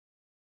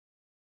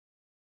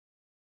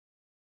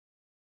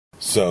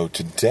So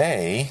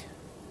today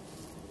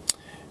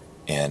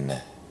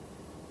in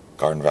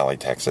Garden Valley,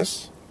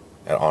 Texas,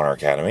 at Honor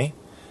Academy,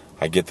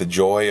 I get the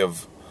joy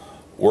of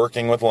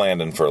working with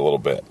Landon for a little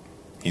bit.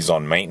 He's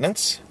on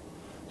maintenance,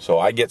 so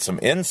I get some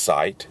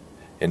insight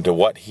into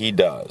what he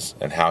does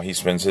and how he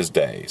spends his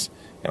days,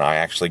 and I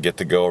actually get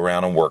to go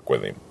around and work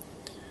with him.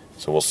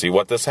 So we'll see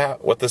what this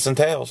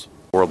entails.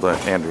 World,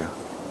 Andrew.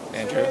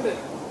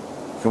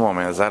 Come on,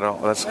 man. Is that all?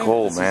 That's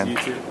cold, man.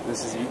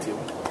 This is YouTube.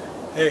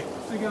 Hey.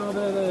 Look at all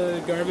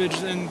the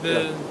garbage in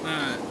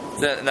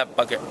that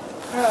bucket.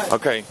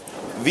 Okay,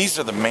 these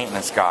are the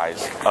maintenance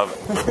guys of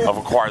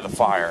Acquire the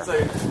Fire,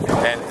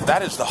 and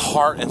that is the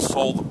heart and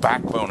soul, the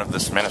backbone of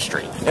this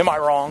ministry. Am I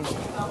wrong?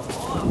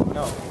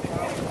 No.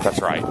 That's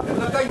right.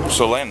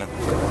 So, Landon,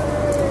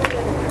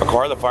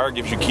 Acquire the Fire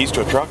gives you keys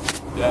to a truck?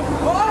 Yeah.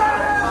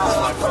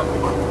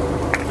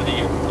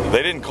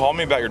 They didn't call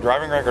me about your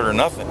driving record or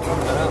nothing.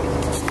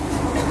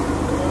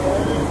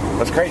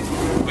 That's crazy.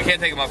 We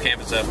can't take them off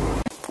campus, though.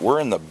 We're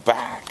in the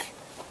back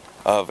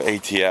of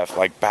ATF,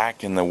 like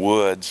back in the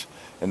woods,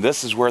 and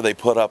this is where they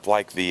put up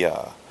like the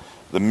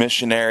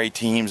missionary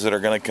teams that are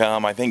going to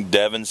come. I think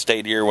Devin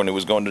stayed here when he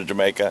was going to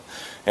Jamaica,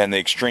 and the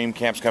extreme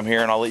camps come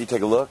here, and I'll let you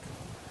take a look.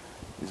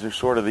 These are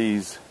sort of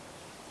these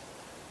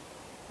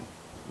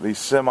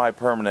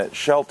semi-permanent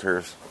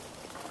shelters.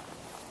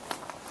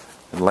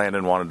 And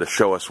Landon wanted to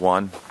show us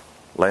one.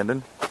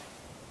 Landon?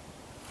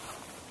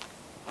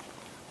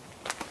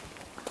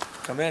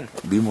 Come in.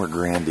 Be more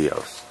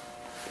grandiose.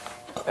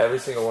 Every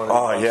single one of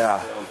Oh,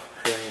 yeah.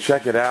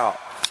 Check it out.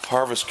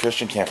 Harvest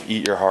Christian Camp.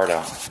 Eat your heart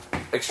out.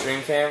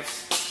 Extreme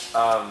camps,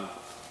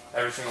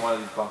 every single one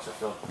of these bunks are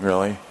filled.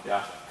 Really?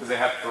 Yeah, because they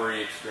have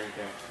 3 extreme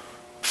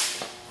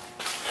camps.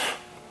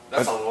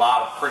 That's a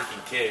lot of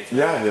freaking kids.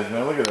 Yeah, it is,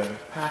 man. Look at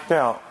that. Packed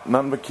out.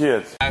 Nothing but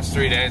kids. The last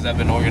 3 days I've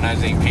been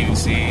organizing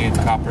PVC and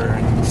copper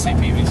and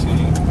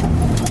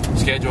CPVC.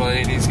 Schedule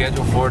 80,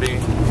 Schedule 40.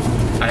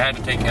 I had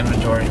to take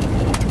inventory.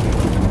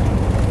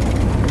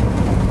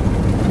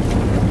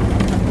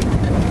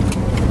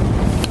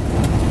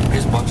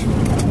 Here's a bunch of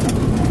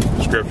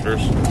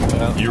Scriptures.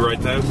 Yeah. You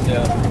write those?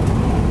 Yeah.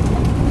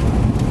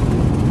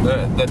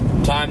 The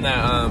time that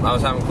I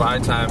was having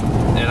quiet time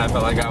and I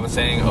felt like I was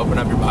saying open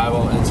up your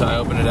Bible, and so I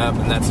opened it up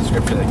and that's the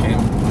scripture that came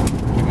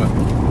up.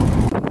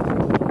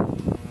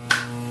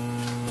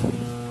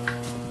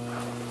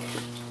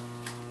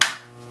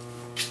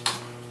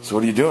 So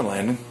what are you doing,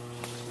 Landon?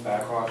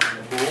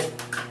 Backwashing the pool.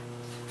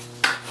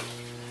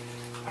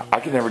 I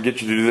could never get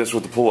you to do this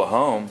with the pool at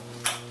home.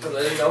 Because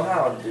I didn't know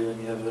how to do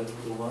any of it.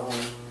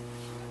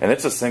 And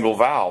it's a single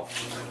valve.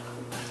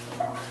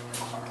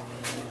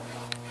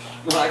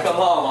 When I come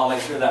home, I'll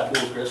make sure that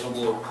pool's crystal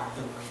blue.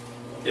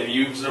 If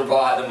you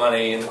supply the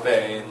money and the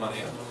pay and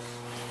money,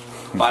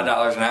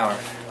 $5 an hour.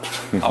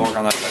 I'll work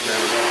on that sucker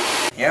every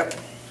day. Yep.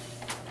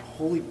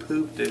 Holy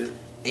poop, dude.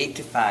 8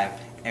 to 5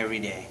 every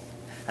day.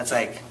 That's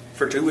like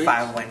For 2 weeks?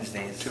 5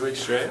 Wednesdays. 2 weeks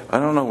straight? I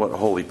don't know what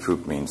holy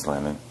poop means,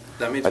 Landon.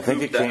 That means I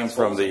think it came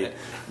from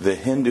the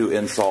Hindu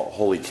insult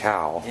holy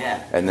cow.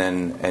 Yeah.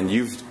 And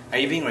you've Are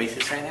you being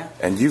racist right now?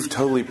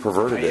 totally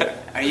perverted it.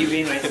 Are you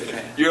being racist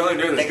right now? You're only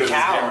doing this The because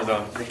cow. camera's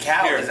on. The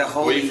cow Here, is a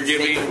holy, will you forgive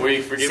me? Will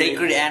you forgive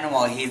sacred me?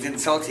 animal. He's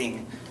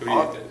insulting. Who do you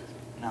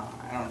No,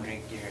 I don't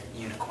drink your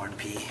unicorn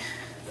pee.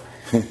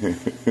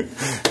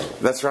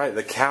 That's right.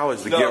 The cow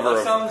is the No, giver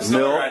let's tell him the of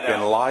story milk right now.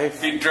 and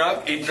life. He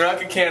drunk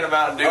a can of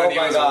Mountain Dew and he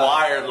my was God.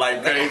 wired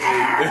like crazy.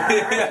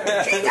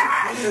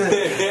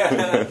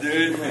 Yeah,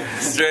 dude.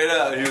 Straight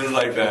up, he was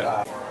like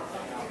that.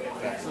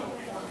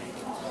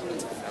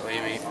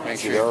 Make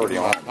sure You're already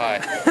on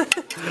pie.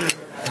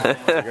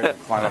 You're gonna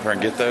climb up here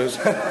and get those?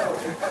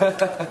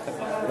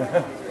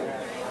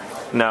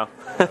 No.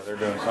 They're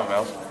doing something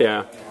else?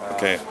 Yeah.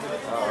 Okay.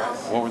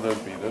 What would those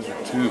be? Those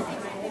are 2.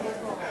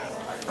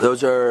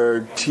 Those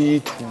are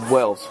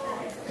T12s.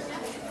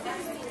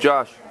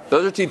 Josh,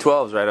 those are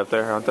T12s right up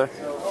there, aren't they?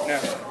 No,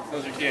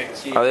 those are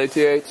T8s. Are they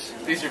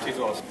T8s? These are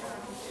T12s.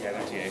 Yeah,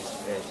 they're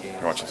T8s. Here,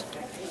 watch this.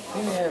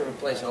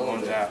 Replace all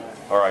One's out.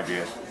 All right,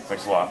 Diaz.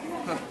 Thanks a lot.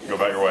 Go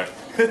about your way.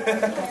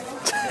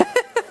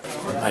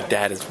 My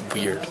dad is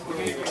weird.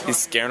 He's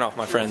scaring off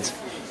my friends.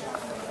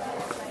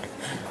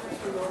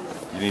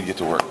 You need to get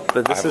to work.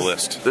 But I have a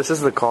list. This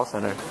is the call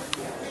center.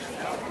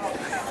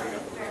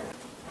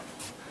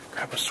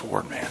 Grab a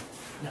sword, man.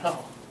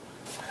 No.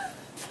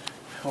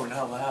 We're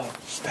not allowed.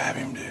 Stab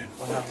him, dude.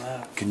 We're not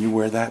allowed. Can you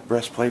wear that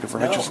breastplate of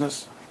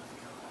righteousness?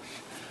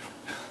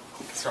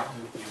 What's wrong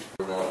with you?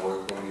 We're not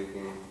worth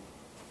anything.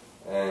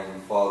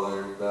 And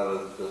Father, that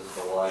is just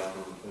a life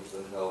from the pits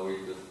of hell. We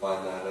just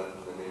bind that up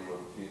in the name of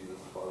Jesus,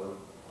 Father.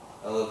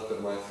 I lift up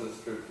my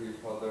sister to you,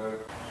 Father.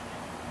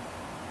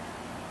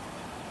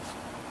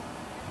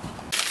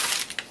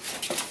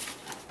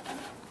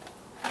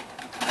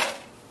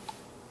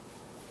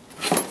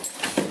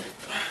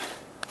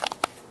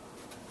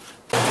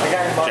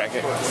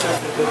 Jacket.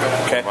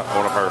 Okay.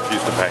 What if I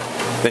refuse to pay?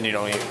 Then you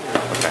don't eat.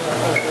 Okay.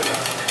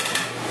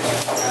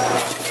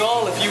 It's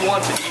all if you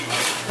want to eat.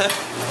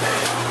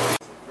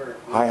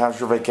 Hi, how's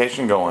your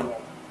vacation going?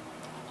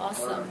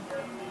 Awesome.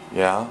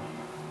 Yeah?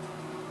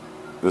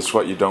 This is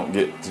what you don't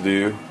get to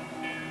do.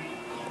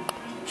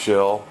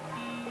 Chill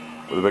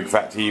with a big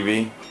fat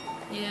TV.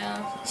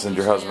 Yeah. Send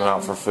your husband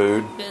out for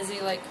food.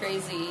 Busy like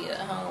crazy at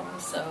home,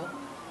 so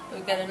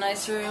we've got a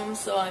nice room,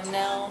 so I'm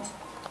now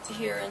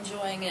here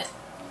enjoying it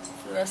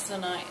for the rest of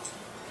the night.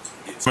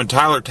 I'm in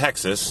Tyler,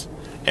 Texas,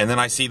 and then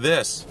I see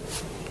this.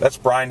 That's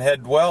Brian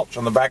Head Welch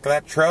on the back of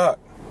that truck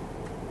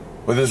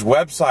with his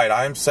website,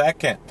 I Am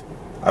Second.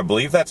 I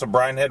believe that's a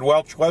Brian Head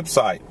Welch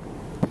website.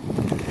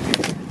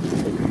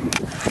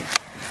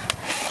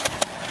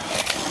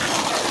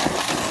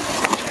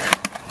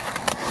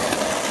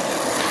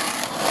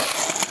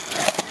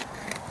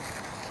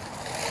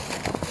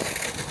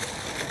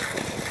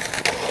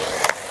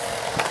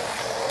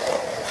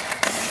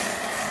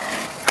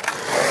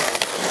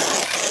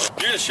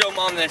 You're gonna show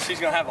Mom that she's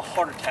gonna have a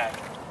heart attack.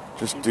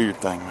 Just do your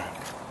thing, man.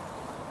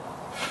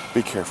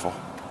 Be careful.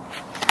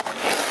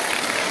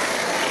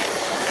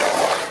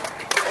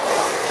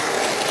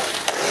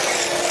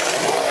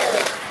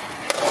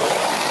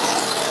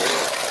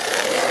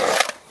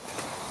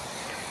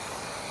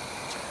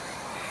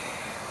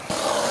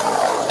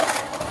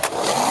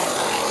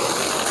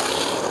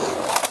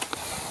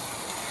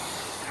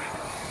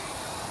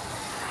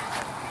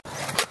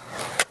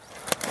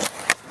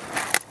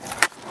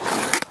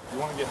 You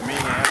want to get me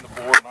and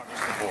the board, not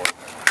just the board.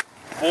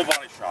 Full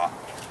body shot.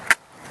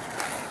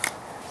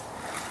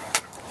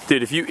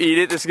 Dude, if you eat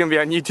it, this is gonna be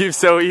on YouTube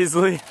so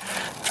easily.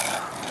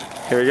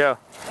 Here we go.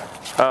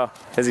 Oh,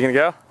 is he gonna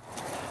go?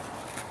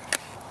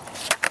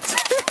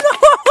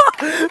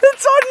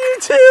 It's on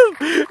YouTube!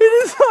 It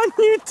is on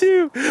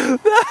YouTube!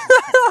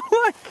 Oh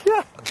my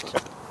god!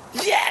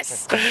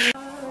 Yes!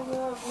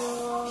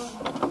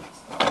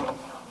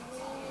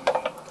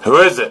 Who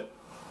is it?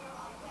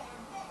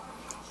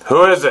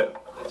 Who is it?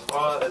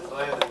 It's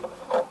Landon.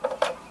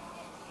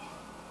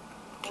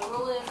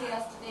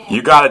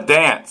 You gotta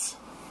dance.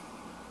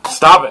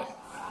 Stop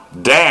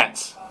it.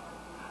 Dance.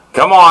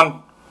 Come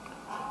on.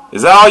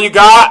 Is that all you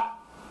got?